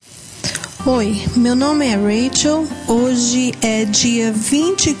Oi, meu nome é Rachel. Hoje é dia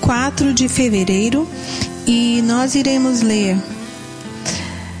 24 de fevereiro e nós iremos ler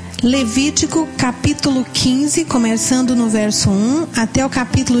Levítico capítulo 15, começando no verso 1 até o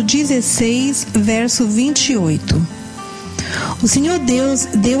capítulo 16, verso 28. O Senhor Deus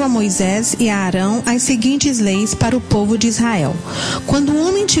deu a Moisés e a Arão as seguintes leis para o povo de Israel. Quando o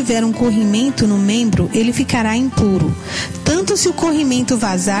homem tiver um corrimento no membro, ele ficará impuro, tanto se o corrimento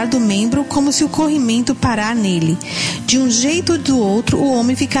vazar do membro, como se o corrimento parar nele. De um jeito ou do outro, o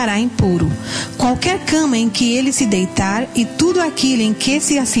homem ficará impuro. Qualquer cama em que ele se deitar e tudo aquilo em que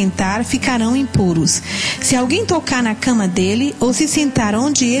se assentar ficarão impuros. Se alguém tocar na cama dele, ou se sentar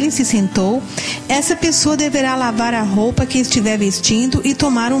onde ele se sentou, essa pessoa deverá lavar a roupa que estiver vestindo e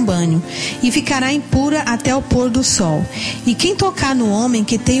tomar um banho, e ficará impura até o pôr do sol. E quem tocar no homem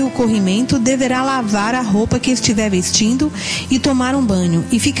que tem o corrimento deverá lavar a roupa que estiver vestindo e tomar um banho,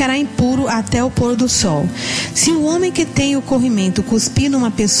 e ficará impuro até o pôr do sol. Se o homem que tem o corrimento cuspir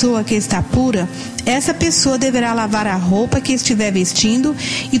numa pessoa que está pura, essa pessoa deverá lavar a roupa que estiver vestindo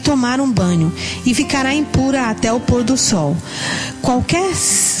e tomar um banho, e ficará impura até o pôr do sol. Qualquer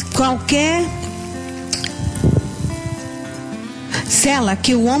sela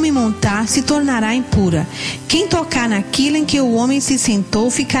que o homem montar se tornará impura. Quem tocar naquilo em que o homem se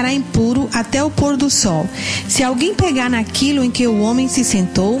sentou ficará impuro até o pôr do sol. Se alguém pegar naquilo em que o homem se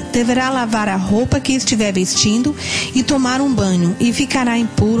sentou, deverá lavar a roupa que estiver vestindo e tomar um banho, e ficará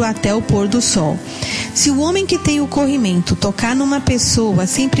impuro até o pôr do sol. Se o homem que tem o corrimento tocar numa pessoa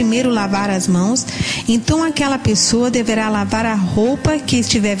sem primeiro lavar as mãos, então aquela pessoa deverá lavar a roupa que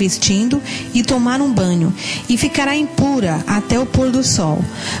estiver vestindo e tomar um banho, e ficará impura até o pôr do sol.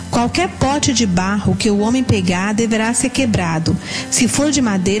 Qualquer pote de barro que o homem pegar deverá ser quebrado. Se for de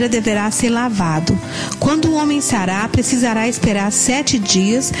madeira, deverá ser lavado. Quando o homem sarar, precisará esperar 7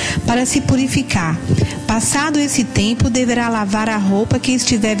 dias para se purificar. Passado esse tempo, deverá lavar a roupa que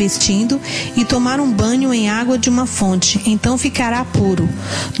estiver vestindo e tomar um banho em água de uma fonte, então ficará puro.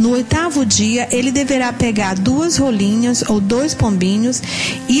 No 8º dia, ele deverá pegar 2 rolinhas ou 2 pombinhos,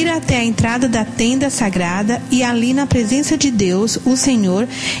 ir até a entrada da tenda sagrada e ali na presença de Deus, o Senhor,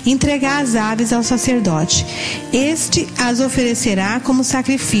 entregar as aves ao sacerdote. Este as oferecerá como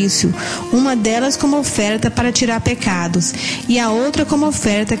sacrifício, uma delas como oferta para tirar pecados, e a outra como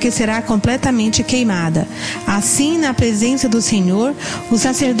oferta que será completamente queimada. Assim, na presença do Senhor, o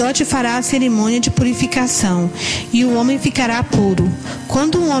sacerdote fará a cerimônia de purificação, e o homem ficará puro.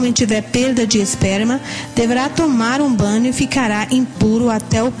 Quando um homem tiver perda de esperma, deverá tomar um banho e ficará impuro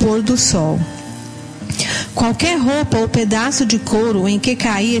até o pôr do sol. Qualquer roupa ou pedaço de couro em que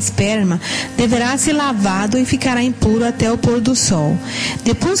cair esperma deverá ser lavado e ficará impuro até o pôr do sol.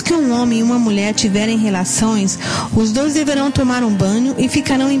 Depois que um homem e uma mulher tiverem relações, os dois deverão tomar um banho e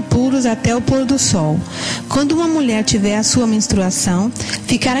ficarão impuros até o pôr do sol. Quando uma mulher tiver a sua menstruação,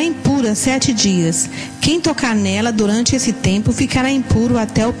 ficará impura 7 dias. Quem tocar nela durante esse tempo ficará impuro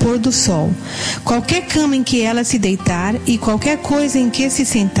até o pôr do sol. Qualquer cama em que ela se deitar e qualquer coisa em que se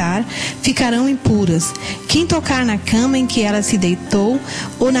sentar ficarão impuras. Quem tocar na cama em que ela se deitou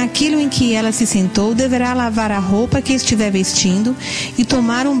ou naquilo em que ela se sentou deverá lavar a roupa que estiver vestindo e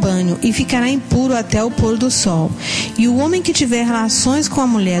tomar um banho, e ficará impuro até o pôr do sol. E o homem que tiver relações com a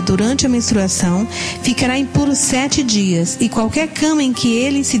mulher durante a menstruação ficará impuro 7 dias, e qualquer cama em que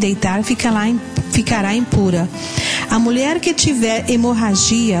ele se deitar ficará impura. A mulher que tiver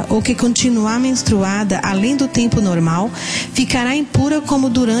hemorragia ou que continuar menstruada além do tempo normal ficará impura como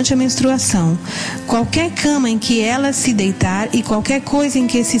durante a menstruação. Qualquer cama em que ela se deitar e qualquer coisa em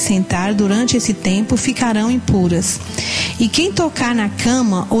que se sentar durante esse tempo ficarão impuras. E quem tocar na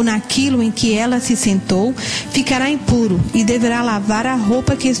cama ou naquilo em que ela se sentou ficará impuro, e deverá lavar a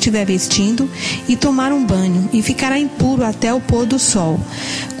roupa que estiver vestindo e tomar um banho, e ficará impuro até o pôr do sol.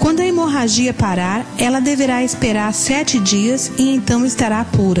 Quando a hemorragia parar, ela deverá esperar 7 dias e então estará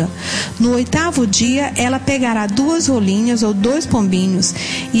pura. No 8º dia, ela pegará 2 rolinhas ou 2 pombinhos,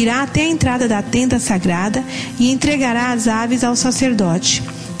 irá até a entrada da tenda sagrada e entregará as aves ao sacerdote.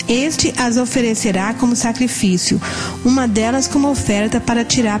 Este as oferecerá como sacrifício, uma delas como oferta para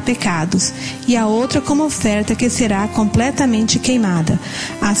tirar pecados, e a outra como oferta que será completamente queimada.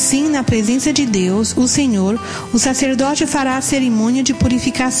 Assim, na presença de Deus, o Senhor, o sacerdote fará a cerimônia de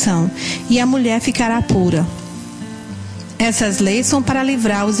purificação, e a mulher ficará pura. Essas leis são para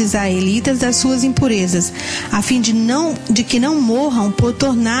livrar os israelitas das suas impurezas, a fim de que não morram por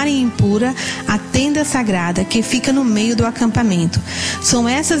tornarem impura a tenda sagrada que fica no meio do acampamento. São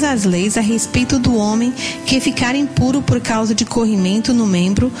essas as leis a respeito do homem que ficar impuro por causa de corrimento no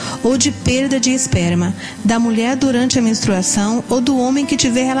membro ou de perda de esperma, da mulher durante a menstruação ou do homem que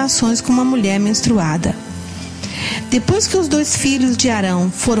tiver relações com uma mulher menstruada. Depois que os 2 filhos de Arão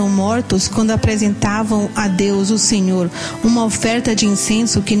foram mortos quando apresentavam a Deus, o Senhor, uma oferta de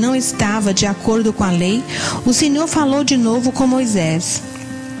incenso que não estava de acordo com a lei, o Senhor falou de novo com Moisés.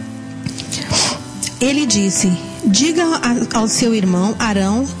 Ele disse: diga ao seu irmão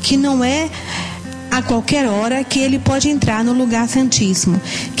Arão que não é a qualquer hora que ele pode entrar no lugar santíssimo,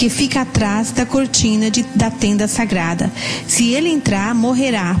 que fica atrás da cortina da tenda sagrada. Se ele entrar,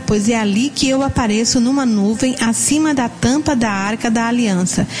 morrerá, pois é ali que eu apareço numa nuvem acima da tampa da arca da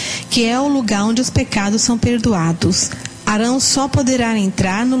aliança, que é o lugar onde os pecados são perdoados. Arão só poderá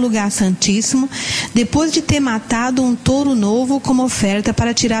entrar no lugar santíssimo depois de ter matado um touro novo como oferta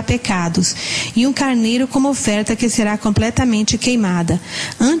para tirar pecados e um carneiro como oferta que será completamente queimada.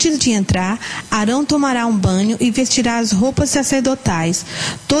 Antes de entrar, Arão tomará um banho e vestirá as roupas sacerdotais,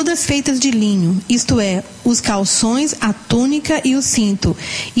 todas feitas de linho, isto é, os calções, a túnica e o cinto,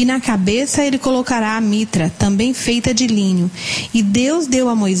 e na cabeça ele colocará a mitra, também feita de linho. E Deus deu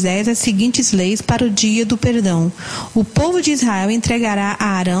a Moisés as seguintes leis para o dia do perdão. O povo de Israel entregará a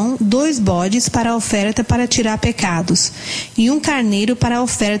Arão 2 bodes para a oferta para tirar pecados, e um carneiro para a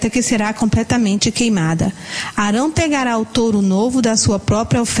oferta que será completamente queimada. Arão pegará o touro novo da sua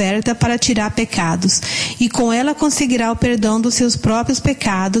própria oferta para tirar pecados, e com ela conseguirá o perdão dos seus próprios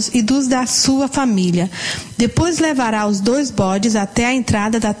pecados e dos da sua família. Depois levará os 2 bodes até a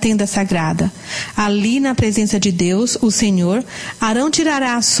entrada da tenda sagrada. Ali, na presença de Deus, o Senhor, Arão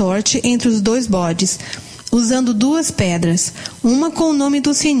tirará a sorte entre os 2 bodes, usando 2 pedras, uma com o nome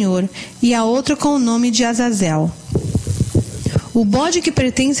do Senhor e a outra com o nome de Azazel. O bode que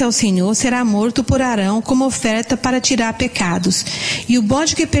pertence ao Senhor será morto por Arão como oferta para tirar pecados, e o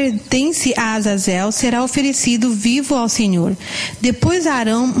bode que pertence a Azazel será oferecido vivo ao Senhor. Depois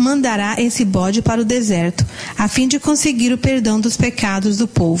Arão mandará esse bode para o deserto, a fim de conseguir o perdão dos pecados do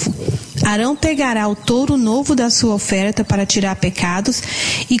povo. Arão pegará o touro novo da sua oferta para tirar pecados,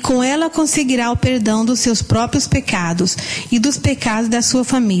 e com ela conseguirá o perdão dos seus próprios pecados e dos pecados da sua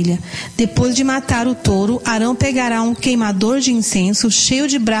família. Depois de matar o touro, Arão pegará um queimador de incenso cheio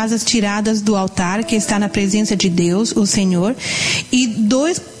de brasas tiradas do altar que está na presença de Deus, o Senhor, e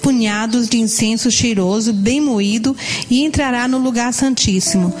 2 punhados de incenso cheiroso bem moído, e entrará no lugar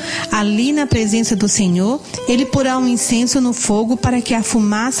santíssimo. Ali, na presença do Senhor, ele porá um incenso no fogo para que a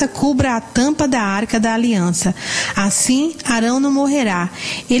fumaça cubra a tampa da arca da aliança. Assim, Arão não morrerá.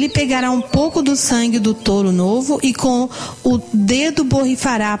 Ele pegará um pouco do sangue do touro novo e com o dedo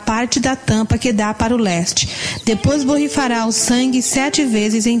borrifará a parte da tampa que dá para o leste. Depois borrifará o sangue 7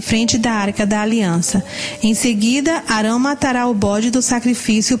 vezes em frente da arca da aliança. Em seguida, Arão matará o bode do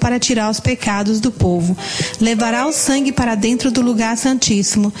sacrifício para tirar os pecados do povo. Levará o sangue para dentro do lugar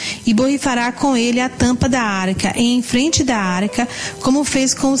santíssimo e borrifará com ele a tampa da arca e em frente da arca, como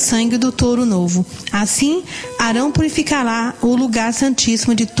fez com o sangue do touro novo. Assim, Arão purificará o lugar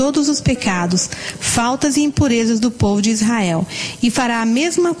santíssimo de todos os pecados, faltas e impurezas do povo de Israel, e fará a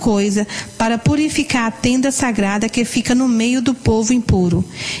mesma coisa para purificar a tenda sagrada que fica no meio do povo impuro.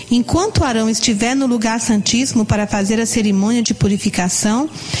 Enquanto Arão estiver no lugar santíssimo para fazer a cerimônia de purificação,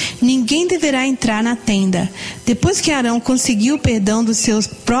 ninguém deverá entrar na tenda. Depois que Arão conseguiu o perdão dos seus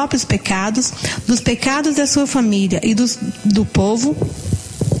próprios pecados, dos pecados da sua família e do povo,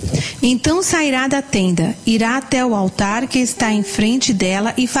 então sairá da tenda, irá até o altar que está em frente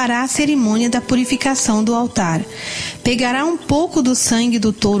dela e fará a cerimônia da purificação do altar. Pegará um pouco do sangue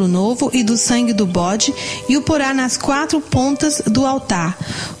do touro novo e do sangue do bode e o porá nas 4 pontas do altar.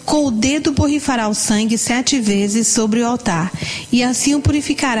 Com o dedo borrifará o sangue 7 vezes sobre o altar, e assim o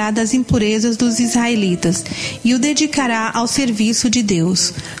purificará das impurezas dos israelitas, e o dedicará ao serviço de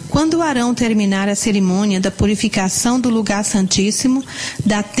Deus. Quando Arão terminar a cerimônia da purificação do lugar santíssimo,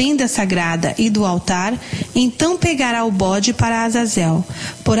 da tenda sagrada e do altar, então pegará o bode para Azazel,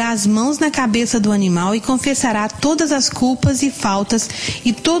 porá as mãos na cabeça do animal e confessará todas as culpas e faltas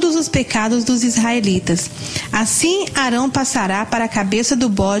e todos os pecados dos israelitas. Assim Arão passará para a cabeça do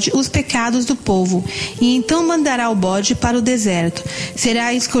bode os pecados do povo, e então mandará o bode para o deserto.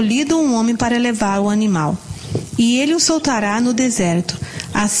 Será escolhido um homem para levar o animal. e ele o soltará no deserto.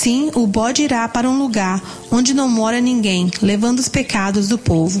 Assim, o bode irá para um lugar onde não mora ninguém, levando os pecados do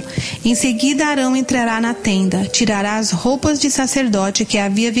povo. Em seguida, Arão entrará na tenda, tirará as roupas de sacerdote que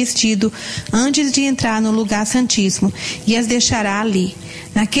havia vestido antes de entrar no lugar santíssimo e as deixará ali.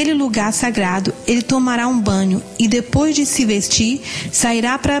 Naquele lugar sagrado, ele tomará um banho e, depois de se vestir,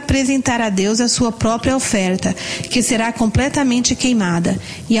 sairá para apresentar a Deus a sua própria oferta, que será completamente queimada,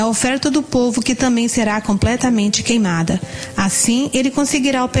 e a oferta do povo, que também será completamente queimada. Assim, ele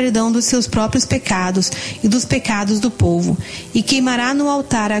conseguirá o perdão dos seus próprios pecados e dos pecados do povo, e queimará no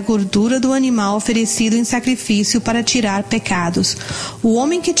altar a gordura do animal oferecido em sacrifício para tirar pecados. O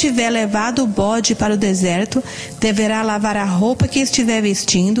homem que tiver levado o bode para o deserto deverá lavar a roupa que estiver vestindo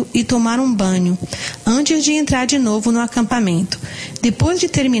e tomar um banho, antes de entrar de novo no acampamento. Depois de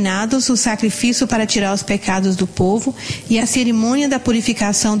terminados o sacrifício para tirar os pecados do povo e a cerimônia da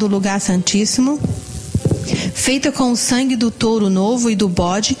purificação do lugar santíssimo, feita com o sangue do touro novo e do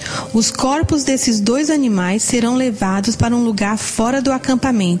bode, os corpos desses dois animais serão levados para um lugar fora do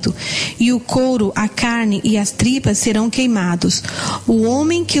acampamento, e o couro, a carne e as tripas serão queimados. O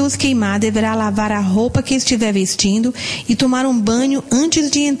homem que os queimar deverá lavar a roupa que estiver vestindo e tomar um banho antes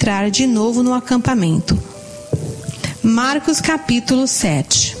de entrar de novo no acampamento. Marcos capítulo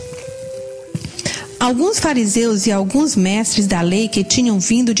 7. Alguns fariseus e alguns mestres da lei que tinham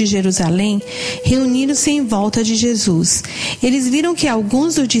vindo de Jerusalém reuniram-se em volta de Jesus. Eles viram que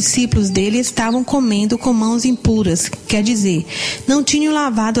alguns dos discípulos dele estavam comendo com mãos impuras, quer dizer, não tinham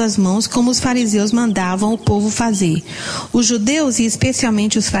lavado as mãos como os fariseus mandavam o povo fazer. Os judeus, e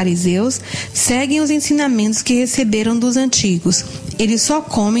especialmente os fariseus, seguem os ensinamentos que receberam dos antigos. Eles só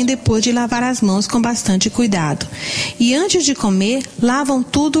comem depois de lavar as mãos com bastante cuidado. E antes de comer, lavam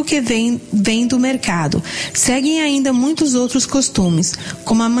tudo o que vem do mercado. Seguem ainda muitos outros costumes,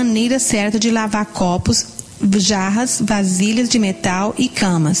 como a maneira certa de lavar copos, jarras, vasilhas de metal e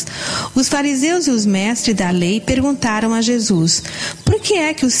camas. Os fariseus e os mestres da lei perguntaram a Jesus: por que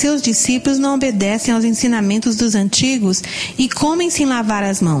é que os seus discípulos não obedecem aos ensinamentos dos antigos e comem sem lavar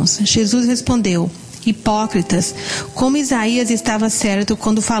as mãos? Jesus respondeu: hipócritas, como Isaías estava certo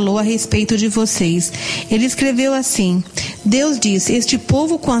quando falou a respeito de vocês. Ele escreveu assim: Deus diz, este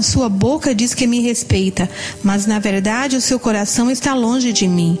povo com a sua boca diz que me respeita, mas na verdade o seu coração está longe de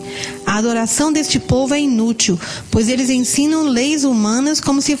mim. A adoração deste povo é inútil, pois eles ensinam leis humanas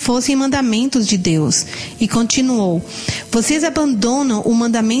como se fossem mandamentos de Deus. E continuou: vocês abandonam o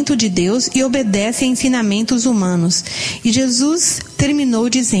mandamento de Deus e obedecem a ensinamentos humanos. E Jesus terminou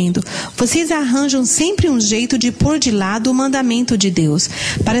dizendo: vocês arranjam sempre um jeito de pôr de lado o mandamento de Deus,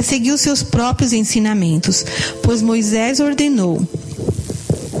 para seguir os seus próprios ensinamentos, pois Moisés ordenou: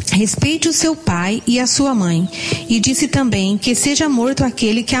 respeite o seu pai e a sua mãe. E disse também que seja morto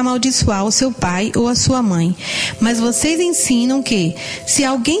aquele que amaldiçoar o seu pai ou a sua mãe. Mas vocês ensinam que, se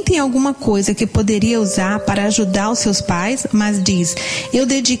alguém tem alguma coisa que poderia usar para ajudar os seus pais, mas diz: eu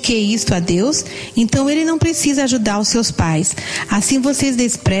dediquei isto a Deus, então ele não precisa ajudar os seus pais. Assim vocês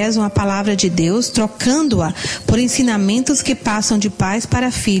desprezam a palavra de Deus, trocando-a por ensinamentos que passam de pais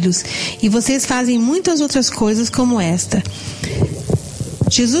para filhos. E vocês fazem muitas outras coisas como esta.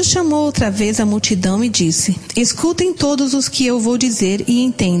 Jesus chamou outra vez a multidão e disse: escutem todos os que eu vou dizer e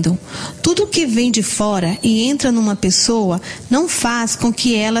entendam. Tudo que vem de fora e entra numa pessoa não faz com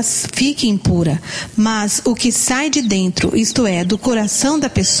que ela fique impura, mas o que sai de dentro, isto é, do coração da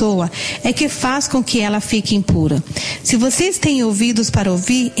pessoa, é que faz com que ela fique impura. Se vocês têm ouvidos para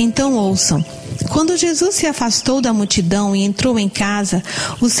ouvir, então ouçam. Quando Jesus se afastou da multidão e entrou em casa,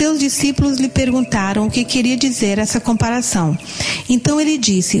 os seus discípulos lhe perguntaram o que queria dizer essa comparação. Então ele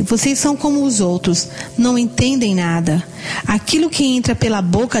disse: vocês são como os outros, não entendem nada. Aquilo que entra pela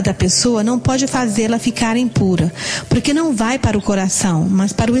boca da pessoa não pode fazê-la ficar impura, porque não vai para o coração,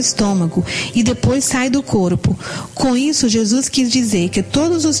 mas para o estômago, e depois sai do corpo. Com isso, Jesus quis dizer que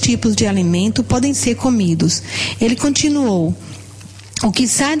todos os tipos de alimento podem ser comidos. Ele continuou: o que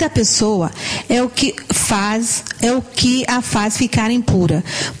sai da pessoa é o que a faz ficar impura,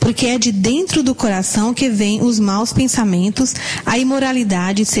 porque é de dentro do coração que vêm os maus pensamentos, a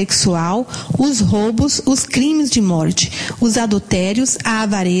imoralidade sexual, os roubos, os crimes de morte, os adultérios, a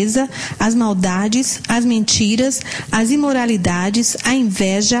avareza, as maldades, as mentiras, as imoralidades, a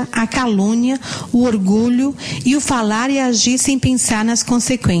inveja, a calúnia, o orgulho e o falar e agir sem pensar nas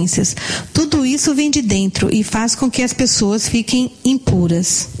consequências. Tudo isso vem de dentro e faz com que as pessoas fiquem impuras.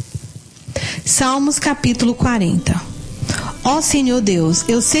 Salmos capítulo 40. Ó Senhor Deus,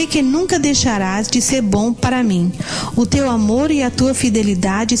 eu sei que nunca deixarás de ser bom para mim. O teu amor e a tua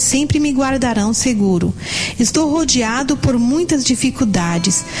fidelidade sempre me guardarão seguro. Estou rodeado por muitas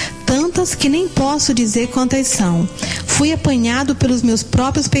dificuldades. tantas que nem posso dizer quantas são. Fui apanhado pelos meus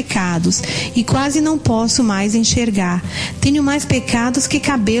próprios pecados e quase não posso mais enxergar. Tenho mais pecados que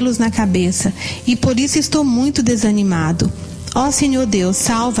cabelos na cabeça e por isso estou muito desanimado. Ó Senhor Deus,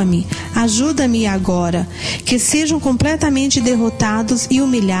 salva-me, ajuda-me agora, que sejam completamente derrotados e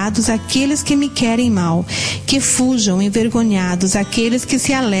humilhados aqueles que me querem mal, que fujam envergonhados aqueles que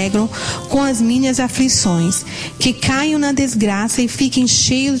se alegram com as minhas aflições, que caiam na desgraça e fiquem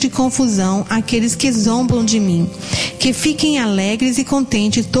cheios de confusão aqueles que zombam de mim, que fiquem alegres e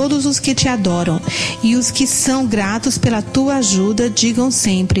contentes todos os que te adoram, e os que são gratos pela tua ajuda digam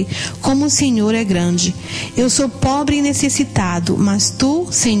sempre, como o Senhor é grande. Eu sou pobre e necessitado, mas tu,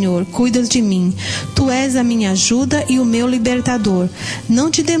 Senhor, cuidas de mim. Tu és a minha ajuda e o meu libertador. Não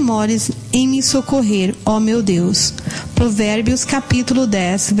te demores em me socorrer, ó meu Deus. Provérbios capítulo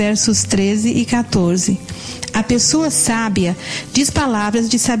 10, versos 13 e 14. A pessoa sábia diz palavras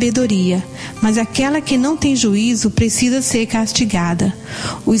de sabedoria, mas aquela que não tem juízo precisa ser castigada.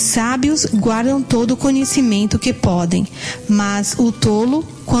 Os sábios guardam todo o conhecimento que podem, mas o tolo,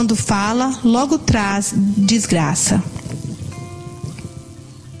 quando fala, logo traz desgraça.